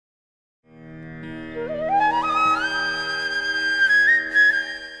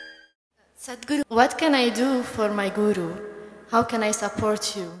Sadhguru, what can I do for my guru? How can I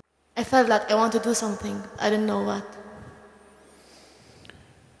support you? I felt that I want to do something, I didn't know what.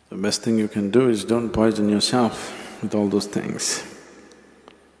 The best thing you can do is don't poison yourself with all those things.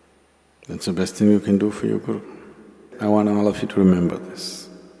 That's the best thing you can do for your guru. I want all of you to remember this.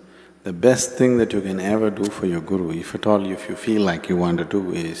 The best thing that you can ever do for your guru, if at all if you feel like you want to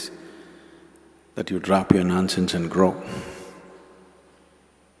do, is that you drop your nonsense and grow.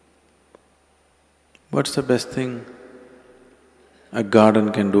 What's the best thing a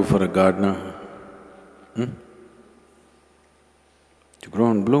garden can do for a gardener? To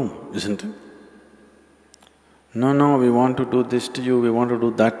grow and bloom, isn't it? No, we want to do this to you, we want to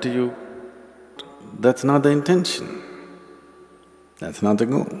do that to you. That's not the intention. That's not the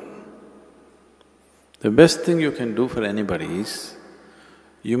goal. The best thing you can do for anybody is,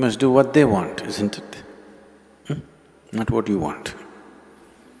 you must do what they want, isn't it? Not what you want.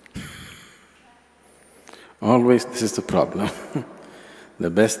 Always this is the problem. The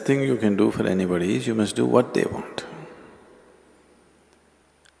best thing you can do for anybody is, you must do what they want.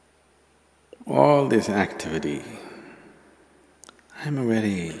 All this activity,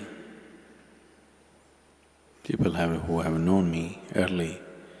 people who have known me early,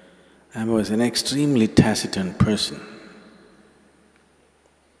 I was an extremely taciturn person.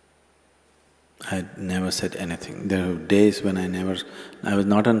 I never said anything. There were days when I was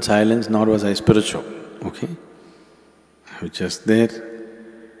not on silence, nor was I spiritual, okay? I was just there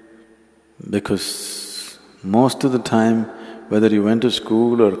because most of the time, whether you went to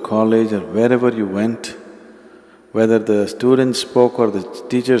school or college or wherever you went, whether the students spoke or the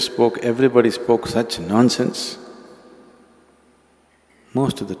teacher spoke, everybody spoke such nonsense.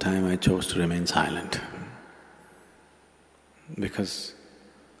 Most of the time I chose to remain silent because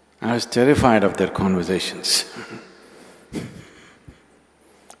I was terrified of their conversations.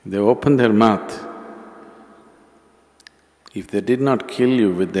 They opened their mouth. If they did not kill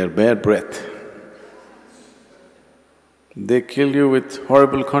you with their bare breath, they kill you with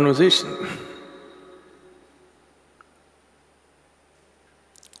horrible conversation.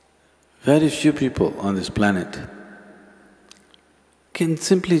 Very few people on this planet can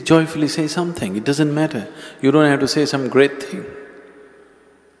simply joyfully say something, it doesn't matter. You don't have to say some great thing.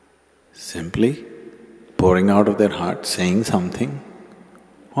 Simply pouring out of their heart, saying something,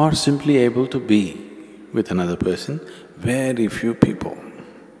 or simply able to be with another person, very few people.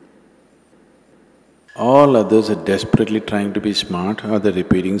 All others are desperately trying to be smart, or they're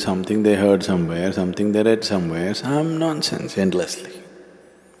repeating something they heard somewhere, something they read somewhere, some nonsense endlessly.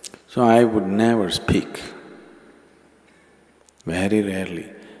 So I would never speak. Very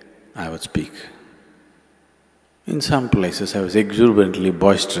rarely I would speak. In some places I was exuberantly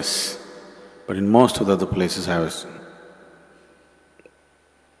boisterous, but in most of the other places I was…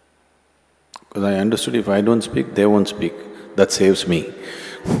 Because I understood if I don't speak, they won't speak, that saves me.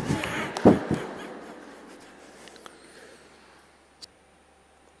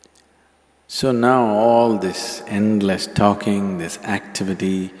 So now all this endless talking, this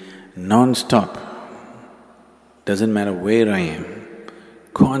activity, non-stop, doesn't matter where I am,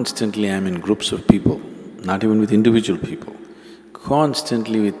 constantly I'm in groups of people, not even with individual people,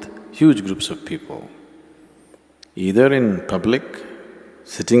 constantly with huge groups of people. Either in public,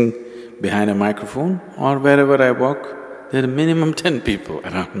 sitting behind a microphone, or wherever I walk, there are minimum 10 people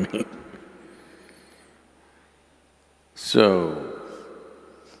around me. So,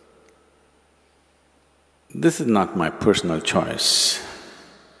 this is not my personal choice.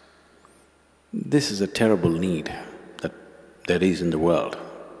 This is a terrible need that there is in the world.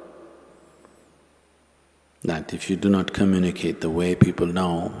 That if you do not communicate the way people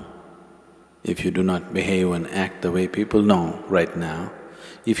know, if you do not behave and act the way people know right now,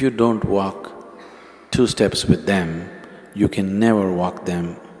 if you don't walk 2 steps with them, you can never walk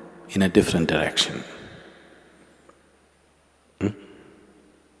them in a different direction.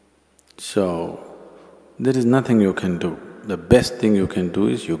 So, there is nothing you can do. The best thing you can do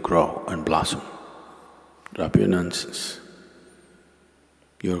is you grow and blossom. Drop your nonsense.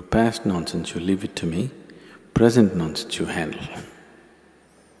 Your past nonsense, you leave it to me, present nonsense you handle.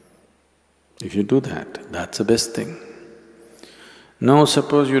 If you do that, that's the best thing. Now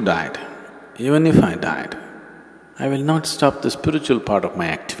suppose you died. Even if I died, I will not stop the spiritual part of my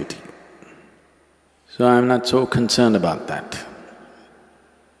activity. So I'm not so concerned about that.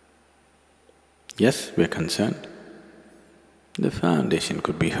 Yes, we're concerned. The foundation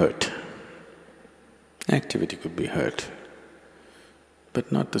could be hurt, activity could be hurt,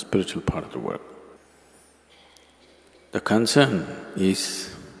 but not the spiritual part of the work. The concern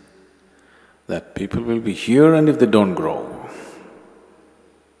is that people will be here and if they don't grow,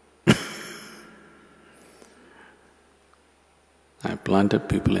 planted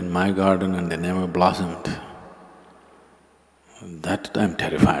people in my garden and they never blossomed. That I'm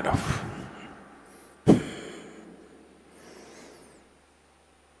terrified of.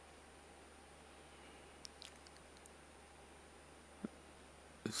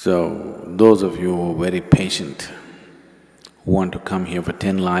 So, those of you who are very patient, who want to come here for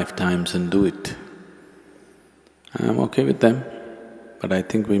 10 lifetimes and do it, I'm okay with them, but I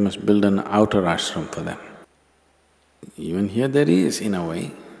think we must build an outer ashram for them. Even here there is, in a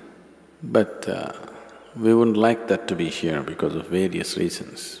way, but we wouldn't like that to be here because of various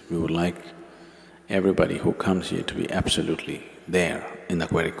reasons. We would like everybody who comes here to be absolutely there in the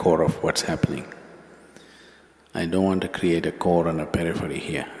very core of what's happening. I don't want to create a core and a periphery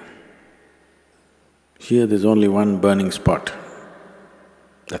here. Here there's only one burning spot,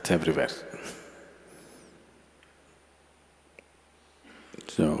 that's everywhere.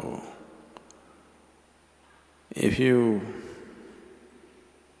 So, if you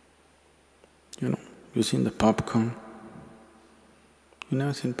know, you've seen the popcorn? You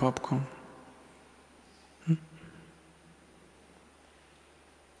never seen popcorn?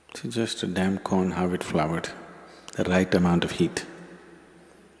 It's just a damn corn, how it flowered, the right amount of heat.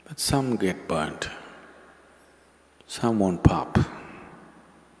 But some get burnt, some won't pop.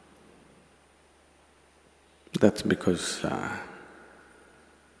 That's because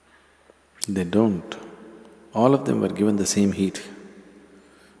they don't. All of them were given the same heat,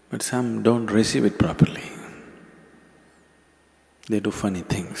 but some don't receive it properly. They do funny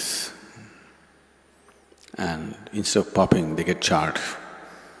things, and instead of popping, they get charred.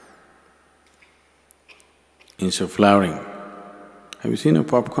 Instead of flowering, have you seen a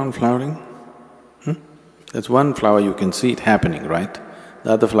popcorn flowering? That's one flower you can see it happening, right?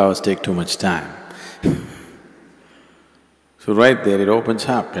 The other flowers take too much time. So right there it opens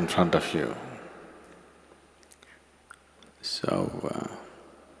up in front of you. So,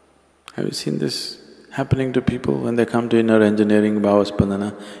 have you seen this happening to people when they come to inner engineering,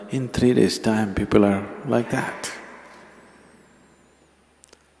 Bhavaspandana? In 3 days' time, people are like that.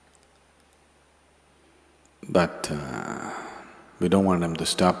 But we don't want them to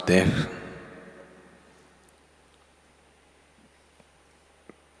stop there.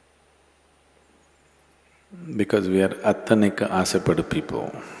 Because we are Attanika Asapadu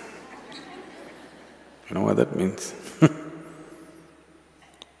people. You know what that means?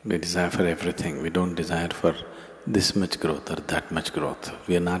 We desire for everything, we don't desire for this much growth or that much growth.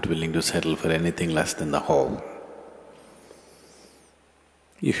 We are not willing to settle for anything less than the whole.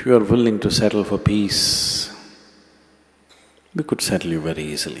 If you are willing to settle for peace, we could settle you very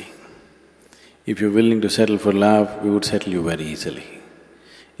easily. If you're willing to settle for love, we would settle you very easily.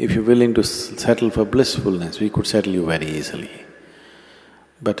 If you're willing to settle for blissfulness, we could settle you very easily.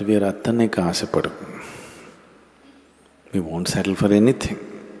 But we are Attanika Asapadu. We won't settle for anything.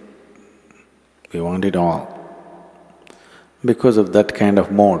 We want it all. Because of that kind of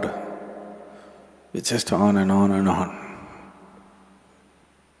mode, it's just on and on and on.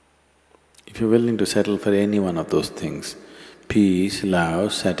 If you're willing to settle for any one of those things, peace,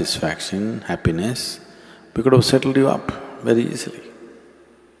 love, satisfaction, happiness, we could have settled you up very easily.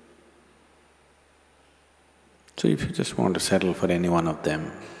 So if you just want to settle for any one of them,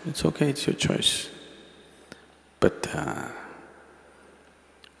 it's okay, it's your choice. But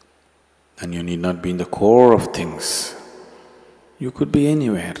and you need not be in the core of things. You could be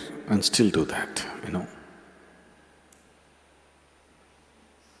anywhere and still do that, you know.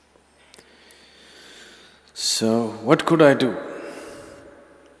 So, what could I do?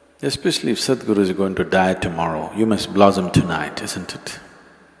 Especially if Sadhguru is going to die tomorrow, you must blossom tonight, isn't it?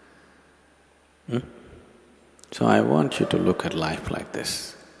 So I want you to look at life like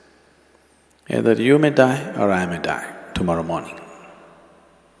this. Either you may die or I may die tomorrow morning.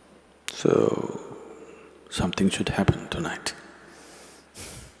 So, something should happen tonight.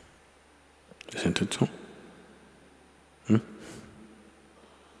 Isn't it so?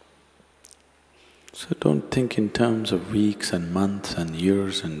 So don't think in terms of weeks and months and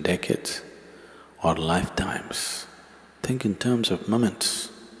years and decades or lifetimes. Think in terms of moments.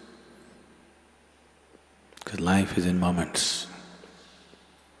 Because life is in moments.